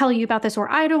me tell you about this,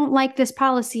 or I don't like this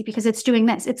policy because it's doing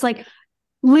this. It's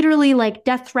literally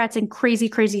death threats and crazy,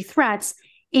 crazy threats.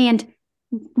 And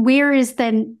where is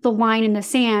then the line in the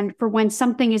sand for when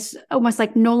something is almost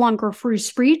no longer free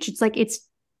speech? It's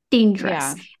dangerous.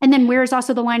 Yeah. And then where is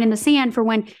also the line in the sand for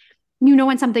when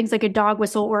when something's a dog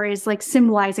whistle or is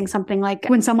symbolizing something,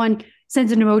 when someone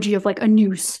sends an emoji of a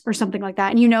noose or something like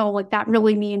that. And that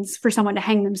really means for someone to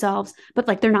hang themselves, but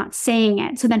they're not saying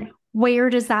it. So then where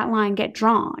does that line get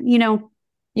drawn,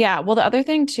 Yeah. Well, the other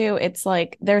thing too, it's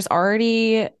there's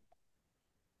already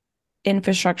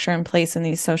infrastructure in place in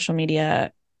these social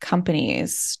media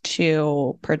companies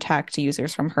to protect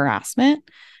users from harassment.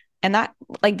 And that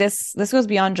this goes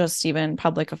beyond just even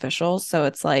public officials. So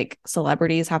it's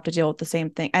celebrities have to deal with the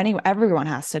same thing. Everyone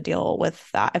has to deal with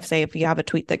that. If you have a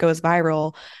tweet that goes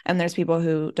viral and there's people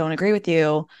who don't agree with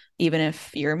you, even if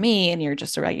you're me and you're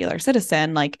just a regular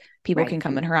citizen, people can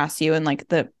come and harass you. And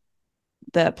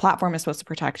the platform is supposed to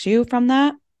protect you from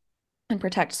that and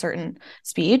protect certain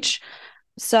speech.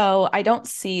 So I don't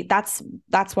see that's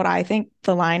what I think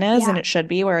the line is, and it should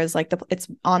be. Whereas it's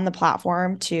on the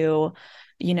platform to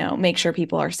make sure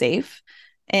people are safe.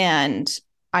 And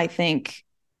I think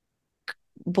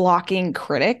blocking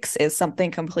critics is something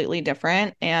completely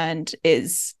different and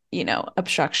is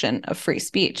obstruction of free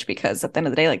speech, because at the end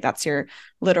of the day, like, that's your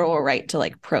literal right to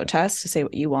like protest, to say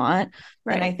what you want.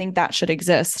 Right. And I think that should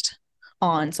exist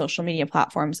on social media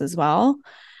platforms as well.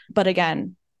 But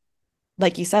again,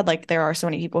 like you said, like, there are so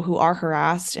many people who are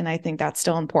harassed, and I think that's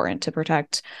still important to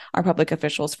protect our public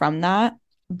officials from that.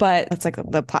 But it's like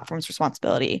the platform's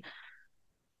responsibility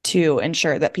to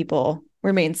ensure that people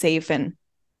remain safe and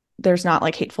there's not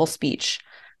like hateful speech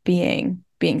being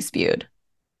spewed.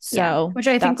 So which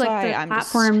I think like the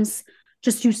platforms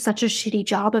just do such a shitty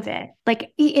job of it,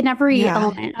 like in every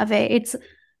element of it.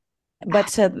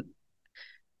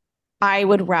 I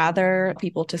would rather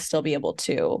people to still be able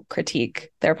to critique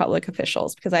their public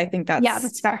officials, because I think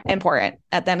that's fair. important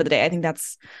at the end of the day. I think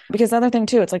that's because the other thing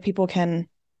too, it's like people can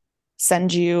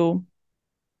send you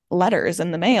letters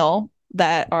in the mail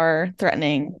that are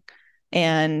threatening,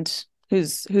 and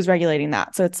who's regulating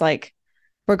that? So it's like,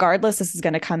 regardless, this is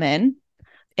going to come in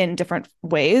different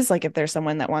ways. Like, if there's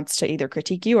someone that wants to either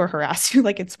critique you or harass you,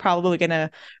 like, it's probably going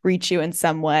to reach you in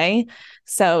some way.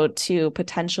 So to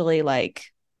potentially like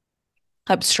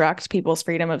obstruct people's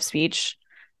freedom of speech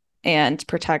and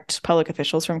protect public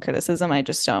officials from criticism, I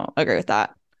just don't agree with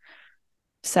that.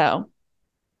 So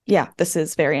yeah, this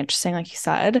is very interesting. Like you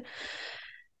said,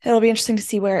 it'll be interesting to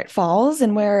see where it falls,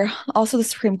 and where also the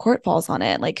Supreme Court falls on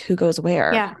it, like who goes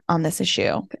where on this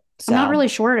issue. So, I'm not really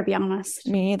sure, to be honest.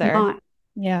 Me either.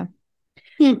 Yeah.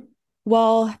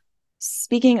 Well,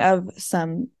 speaking of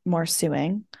some more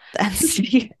suing,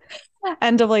 the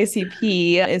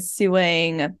NAACP is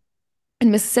suing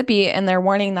in Mississippi, and they're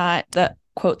warning that the,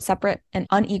 quote, separate and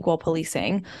unequal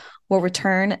policing will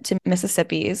return to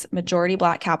Mississippi's majority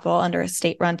Black capital under a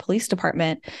state-run police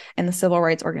department, and the civil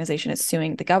rights organization is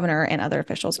suing the governor and other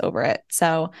officials over it.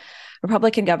 So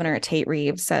Republican Governor Tate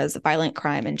Reeves says violent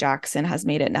crime in Jackson has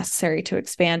made it necessary to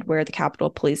expand where the Capitol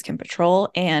Police can patrol,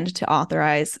 and to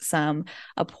authorize some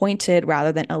appointed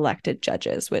rather than elected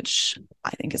judges, which I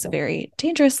think is a very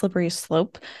dangerous, slippery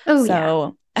slope.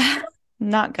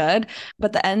 Not good.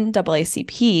 But the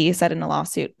NAACP said in a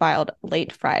lawsuit filed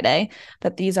late Friday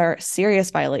that these are serious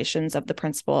violations of the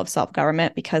principle of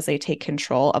self-government, because they take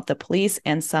control of the police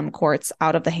and some courts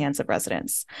out of the hands of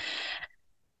residents.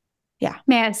 Yeah.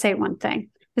 May I say one thing?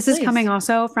 This is coming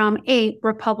also from a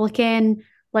Republican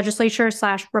legislature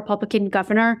 / Republican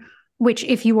governor, which,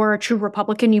 if you are a true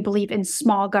Republican, you believe in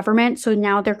small government. So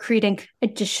now they're creating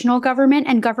additional government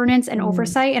and governance and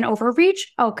oversight and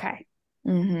overreach. Okay.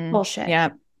 Bullshit. Yeah.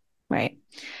 Right.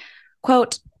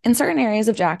 Quote, in certain areas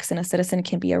of Jackson, a citizen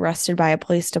can be arrested by a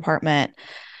police department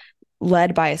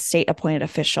led by a state-appointed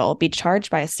official, be charged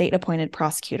by a state-appointed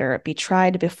prosecutor, be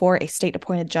tried before a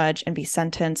state-appointed judge, and be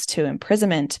sentenced to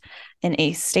imprisonment in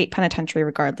a state penitentiary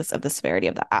regardless of the severity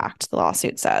of the act, the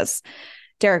lawsuit says.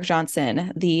 Derek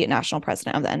Johnson, the national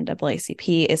president of the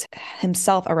NAACP, is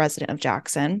himself a resident of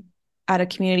Jackson. At a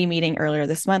community meeting earlier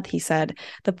this month, he said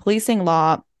the policing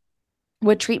law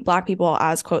would treat Black people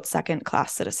as, quote,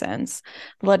 second-class citizens.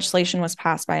 The legislation was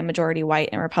passed by a majority white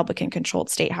and Republican-controlled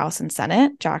state house and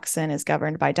Senate. Jackson is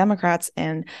governed by Democrats,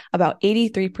 and about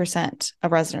 83%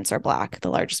 of residents are Black, the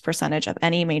largest percentage of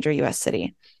any major U.S.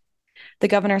 city. The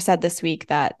governor said this week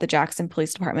that the Jackson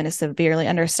Police Department is severely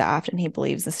understaffed, and he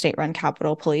believes the state-run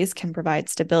Capitol Police can provide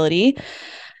stability.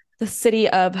 The city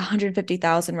of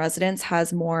 150,000 residents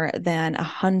has more than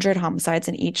 100 homicides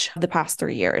in each of the past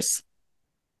 3 years.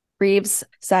 Reeves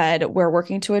said, we're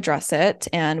working to address it,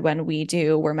 and when we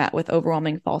do, we're met with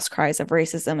overwhelming false cries of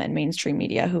racism and mainstream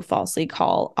media who falsely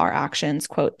call our actions,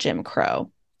 quote, Jim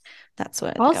Crow. That's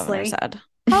what the governor said.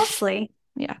 Falsely.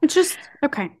 Yeah. It's just,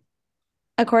 okay.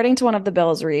 According to one of the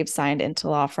bills Reeves signed into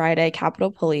law Friday,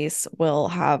 Capitol Police will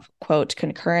have, quote,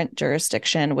 concurrent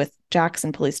jurisdiction with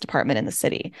Jackson Police Department in the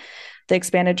city. The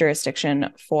expanded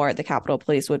jurisdiction for the Capitol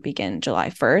Police would begin July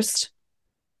 1st.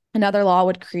 Another law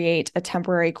would create a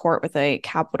temporary court with a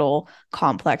Capitol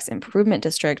Complex Improvement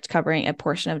District covering a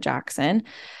portion of Jackson.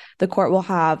 The court will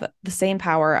have the same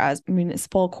power as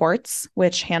municipal courts,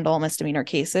 which handle misdemeanor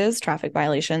cases, traffic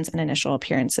violations, and initial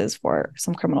appearances for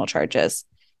some criminal charges.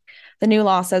 The new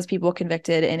law says people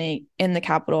convicted in the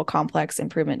Capitol Complex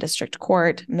Improvement District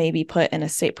Court may be put in a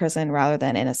state prison rather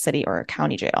than in a city or a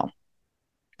county jail.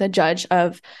 The judge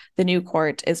of the new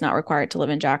court is not required to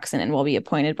live in Jackson and will be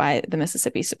appointed by the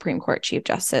Mississippi Supreme Court Chief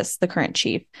Justice. The current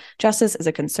Chief Justice is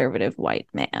a conservative white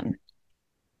man.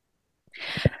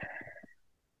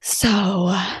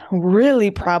 So, really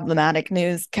problematic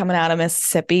news coming out of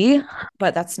Mississippi,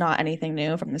 but that's not anything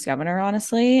new from this governor,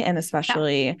 honestly, and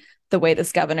especially the way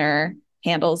this governor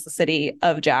handles the city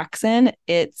of Jackson.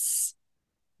 It's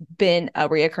been a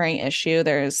reoccurring issue.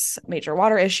 There's major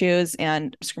water issues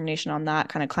and discrimination on that,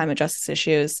 kind of climate justice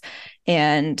issues.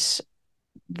 And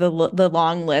the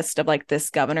long list of like this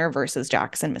governor versus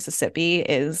Jackson, Mississippi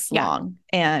is long.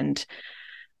 And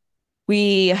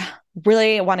we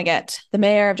really want to get the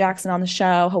mayor of Jackson on the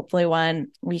show, hopefully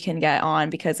when we can get on,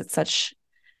 because it's such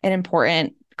an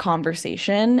important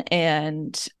conversation,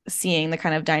 and seeing the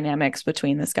kind of dynamics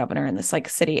between this governor and this like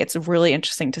city. It's really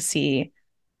interesting to see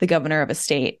the governor of a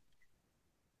state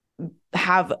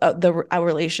have a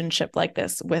relationship like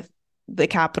this with the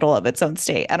capital of its own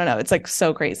state. I don't know. It's like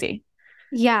so crazy.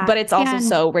 Yeah. But it's also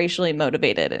so racially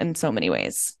motivated in so many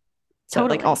ways. So it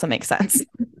like also makes sense.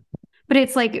 But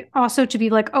it's like also to be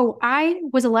like, oh, I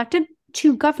was elected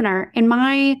to governor, and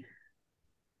my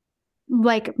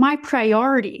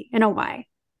priority in a way,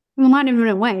 well, not even in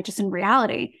a way, just in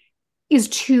reality, is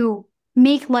to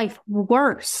make life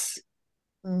worse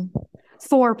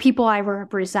for people I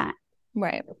represent.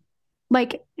 Right.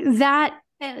 Like that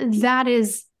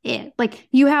is it. Like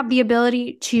you have the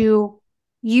ability to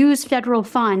use federal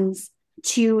funds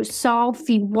to solve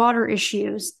the water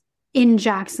issues in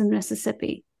Jackson,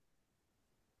 Mississippi.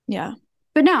 Yeah.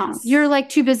 But no, you're like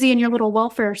too busy in your little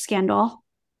welfare scandal.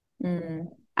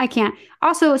 I can't.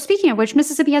 Also, speaking of which,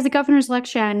 Mississippi has a governor's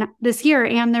election this year,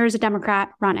 and there's a Democrat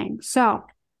running. So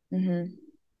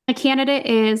a candidate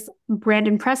is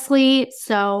Brandon Presley.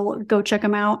 So go check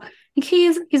him out.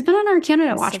 He's been on our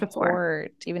candidate watch before.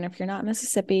 Even if you're not in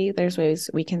Mississippi, there's ways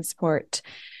we can support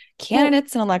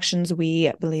candidates and elections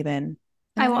we believe in.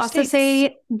 I will also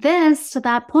say this to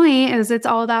that point is it's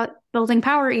all about building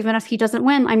power, even if he doesn't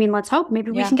win. I mean, let's hope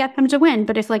maybe we can get him to win.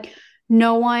 But if like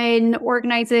no one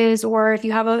organizes, or if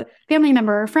you have a family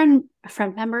member, a friend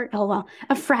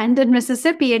in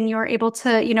Mississippi, and you're able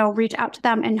to, you know, reach out to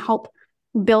them and help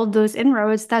build those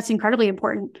inroads, that's incredibly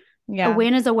important. A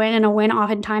win is a win, and a win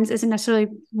oftentimes isn't necessarily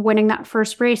winning that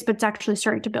first race, but it's actually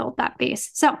starting to build that base.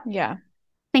 So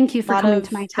thank you for coming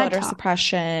to my TED Talk.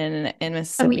 Suppression in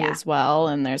Mississippi as well.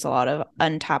 And there's a lot of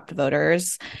untapped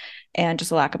voters and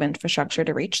just a lack of infrastructure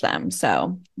to reach them.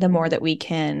 So the more that we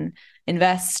can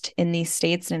invest in these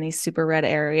states and in these super red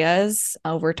areas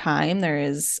over time, there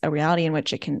is a reality in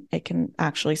which it can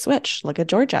actually switch. Look at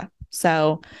Georgia.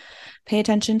 So pay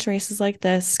attention to races like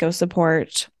this. Go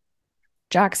support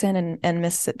Jackson and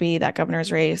Mississippi, that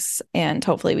governor's race. And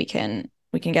hopefully we can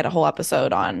get a whole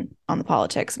episode on the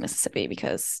politics of Mississippi,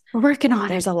 because we're working on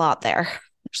there's a lot there.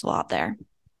 There's a lot there.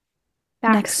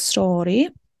 Facts. Next story.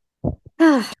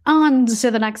 On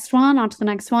to the next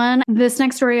one. This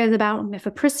next story is about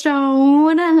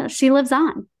mifepristone. She lives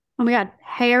on. Oh my God.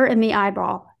 Hair in the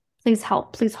eyeball. Please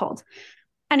help. Please hold.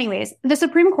 Anyways, the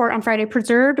Supreme Court on Friday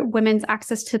preserved women's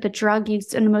access to the drug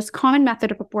used in the most common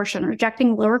method of abortion,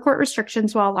 rejecting lower court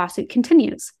restrictions while a lawsuit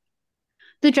continues.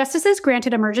 The justices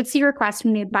granted emergency requests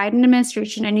from the Biden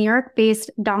administration and New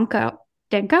York-based Danco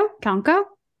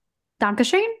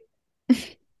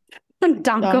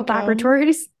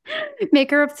Laboratories,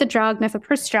 maker of the drug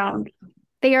mifepristone.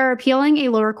 They are appealing a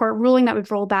lower court ruling that would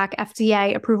roll back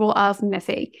FDA approval of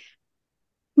Miffy.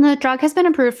 The drug has been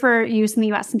approved for use in the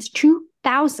U.S. since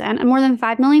 2000, and more than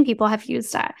 5 million people have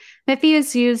used it. Miffy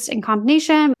is used in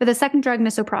combination with the second drug,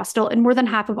 misoprostol, in more than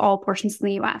half of all abortions in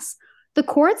the U.S. The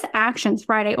court's actions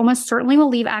Friday almost certainly will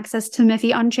leave access to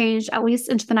Miffy unchanged at least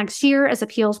into the next year as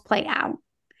appeals play out,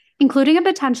 including a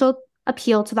potential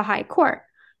appeal to the High Court.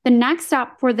 The next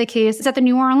stop for the case is at the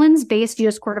New Orleans-based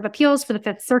U.S. Court of Appeals for the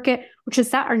Fifth Circuit, which has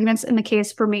set arguments in the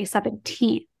case for May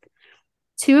 17th.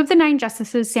 2 of the 9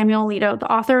 justices, Samuel Alito,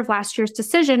 the author of last year's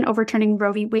decision overturning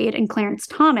Roe v. Wade, and Clarence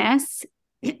Thomas,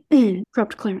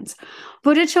 corrupt Clarence,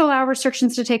 voted to allow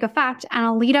restrictions to take effect, and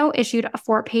Alito issued a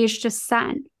 4-page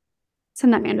dissent.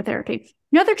 Send that man to therapy.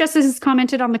 No other justices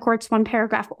commented on the court's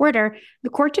 1-paragraph order. The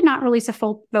court did not release a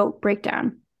full vote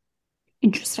breakdown.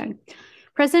 Interesting.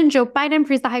 President Joe Biden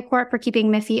praised the High Court for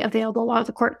keeping Miffy available while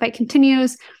the court fight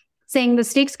continues, saying the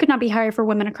stakes could not be higher for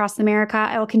women across America.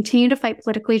 I will continue to fight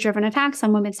politically driven attacks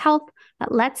on women's health.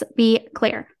 But let's be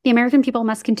clear. The American people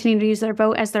must continue to use their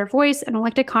vote as their voice and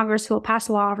elect a Congress who will pass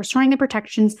a law restoring the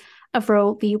protections of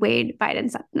Roe v. Wade, Biden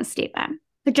said in a statement.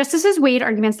 The justices weighed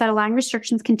arguments that allowing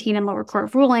restrictions contained in lower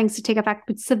court rulings to take effect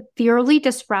would severely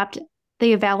disrupt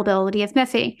the availability of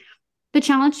Miffy. The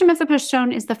challenge to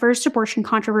mifepristone is the first abortion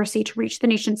controversy to reach the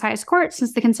nation's highest court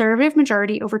since the conservative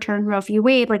majority overturned Roe v.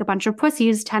 Wade like a bunch of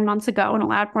pussies 10 months ago and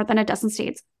allowed more than a dozen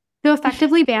states to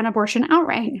effectively ban abortion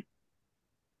outright.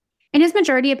 In his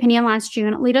majority opinion last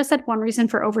June, Alito said one reason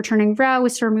for overturning Roe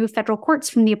was to remove federal courts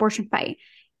from the abortion fight.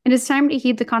 It is time to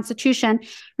heed the Constitution,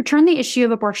 return the issue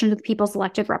of abortion to the people's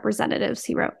elected representatives,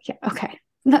 he wrote. Yeah, okay.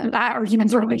 that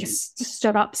argument's really just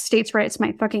stood up states' rights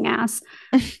my fucking ass.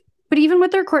 But even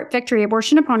with their court victory,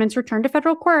 abortion opponents returned to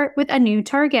federal court with a new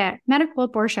target: medical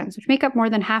abortions, which make up more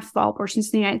than half of all abortions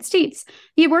in the United States.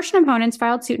 The abortion opponents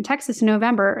filed suit in Texas in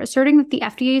November, asserting that the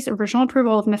FDA's original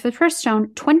approval of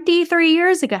mifepristone 23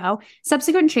 years ago,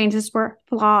 subsequent changes were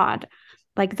flawed.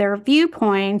 Like their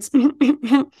viewpoints.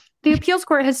 The appeals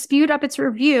court has spewed up its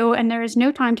review, and there is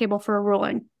no timetable for a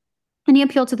ruling. Any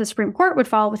appeal to the Supreme Court would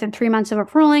follow within 3 months of a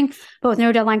ruling, but with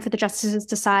no deadline for the justices to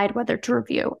decide whether to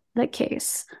review the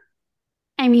case.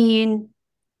 I mean,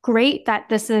 great that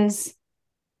this is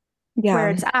where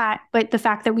it's at, but the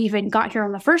fact that we even got here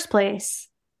in the first place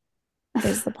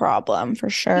is the problem for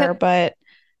sure. Yep. But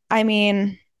I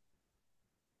mean,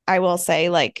 I will say,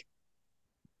 like,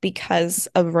 because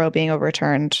of Roe being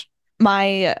overturned,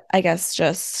 my, I guess,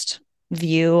 just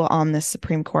view on the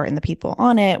Supreme Court and the people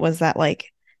on it was that,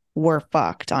 like, we're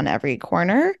fucked on every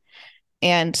corner.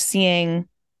 And seeing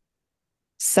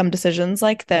some decisions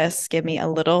like this give me a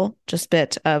little just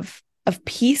bit of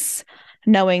peace,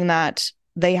 knowing that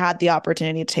they had the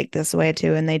opportunity to take this away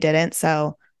too, and they didn't.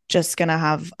 So just gonna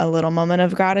have a little moment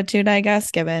of gratitude, I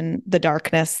guess, given the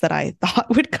darkness that I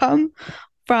thought would come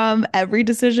from every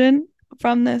decision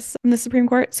from the Supreme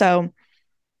Court. So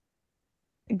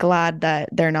glad that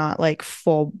they're not like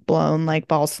full blown, like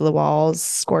balls to the walls,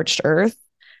 scorched earth.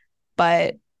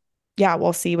 But yeah,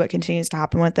 we'll see what continues to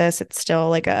happen with this. It's still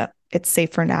like it's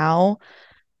safe for now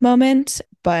moment,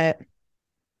 but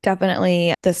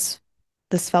definitely this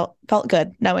felt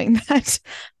good knowing that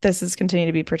this is continuing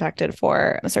to be protected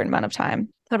for a certain amount of time.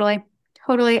 Totally.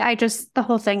 The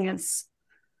whole thing is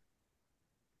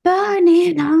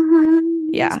bananas.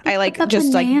 Yeah, I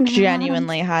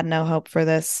genuinely had no hope for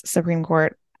this Supreme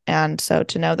Court, and so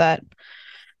to know that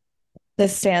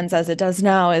this stands as it does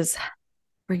now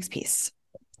brings peace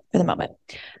for the moment.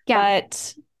 Yeah,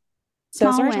 but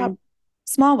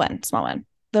small win.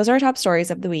 Those are our top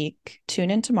stories of the week. Tune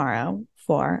in tomorrow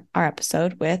for our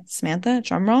episode with Samantha.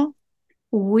 Drumroll.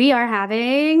 We are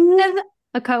having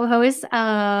a co-host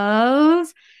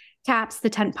of Taps the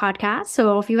Tent podcast.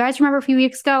 So if you guys remember a few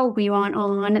weeks ago, we went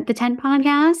on the Tent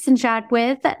podcast and chat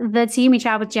with the team. We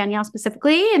chat with Danielle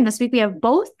specifically. And this week we have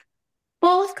both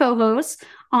co-hosts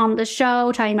on the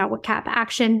show talking about what CAP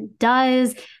Action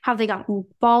does, how they got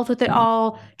involved with it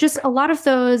all, just a lot of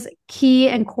those key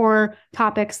and core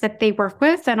topics that they work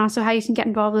with, and also how you can get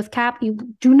involved with CAP. You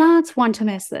do not want to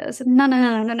miss this.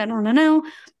 No.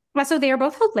 Also, they are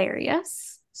both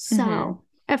hilarious. So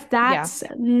if that's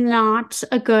not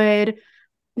a good,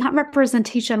 not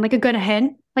representation, like a good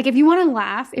hint, like if you want to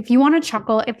laugh, if you want to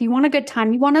chuckle, if you want a good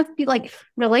time, you want to be like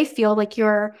really feel like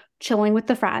you're chilling with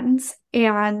the friends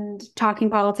and talking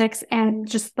politics and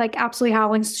just like absolutely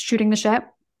howling, shooting the shit.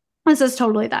 This is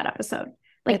totally that episode.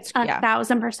 Like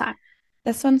 1,000%.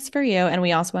 This one's for you. And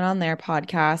we also went on their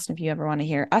podcast. If you ever want to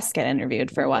hear us get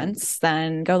interviewed for once,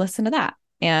 then go listen to that.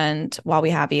 And while we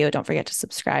have you, don't forget to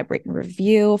subscribe, rate, and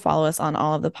review. Follow us on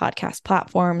all of the podcast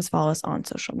platforms. Follow us on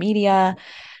social media.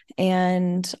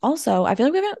 And also, I feel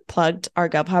like we haven't plugged our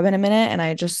GovHub in a minute, and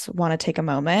I just want to take a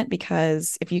moment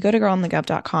because if you go to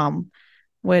girlonthegov.com,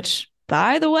 which,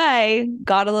 by the way,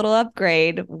 got a little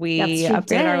upgrade. We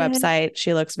upgraded our website.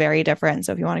 She looks very different.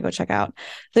 So if you want to go check out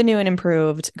the new and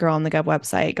improved Girl on the Gov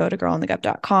website, go to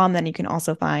girlonthegov.com. Then you can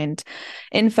also find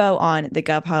info on the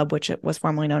GovHub, which was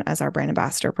formerly known as our brand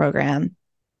ambassador program,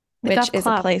 which is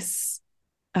a place.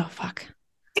 Oh, fuck.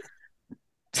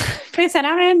 I sent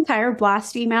out an entire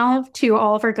blast email to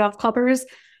all of our Gov Clubbers,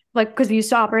 like, because we used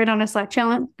to operate on a Slack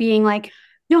channel, being like,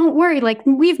 don't worry, like,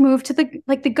 we've moved to the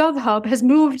Gov Hub has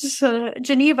moved to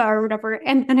Geneva or whatever.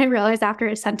 And then I realized after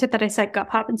I sent it that I said Gov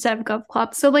Hub instead of Gov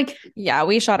Club. So, like, yeah,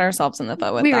 we shot ourselves in the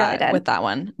foot with that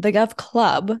one. The Gov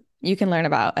Club, you can learn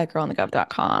about at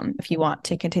girlonthegov.com. If you want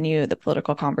to continue the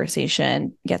political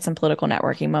conversation, get some political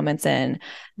networking moments in,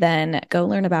 then go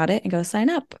learn about it and go sign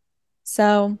up.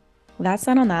 So that's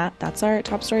that on that. That's our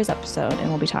top stories episode, and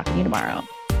we'll be talking to you tomorrow.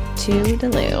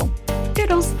 Toodaloo.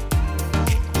 Doodles.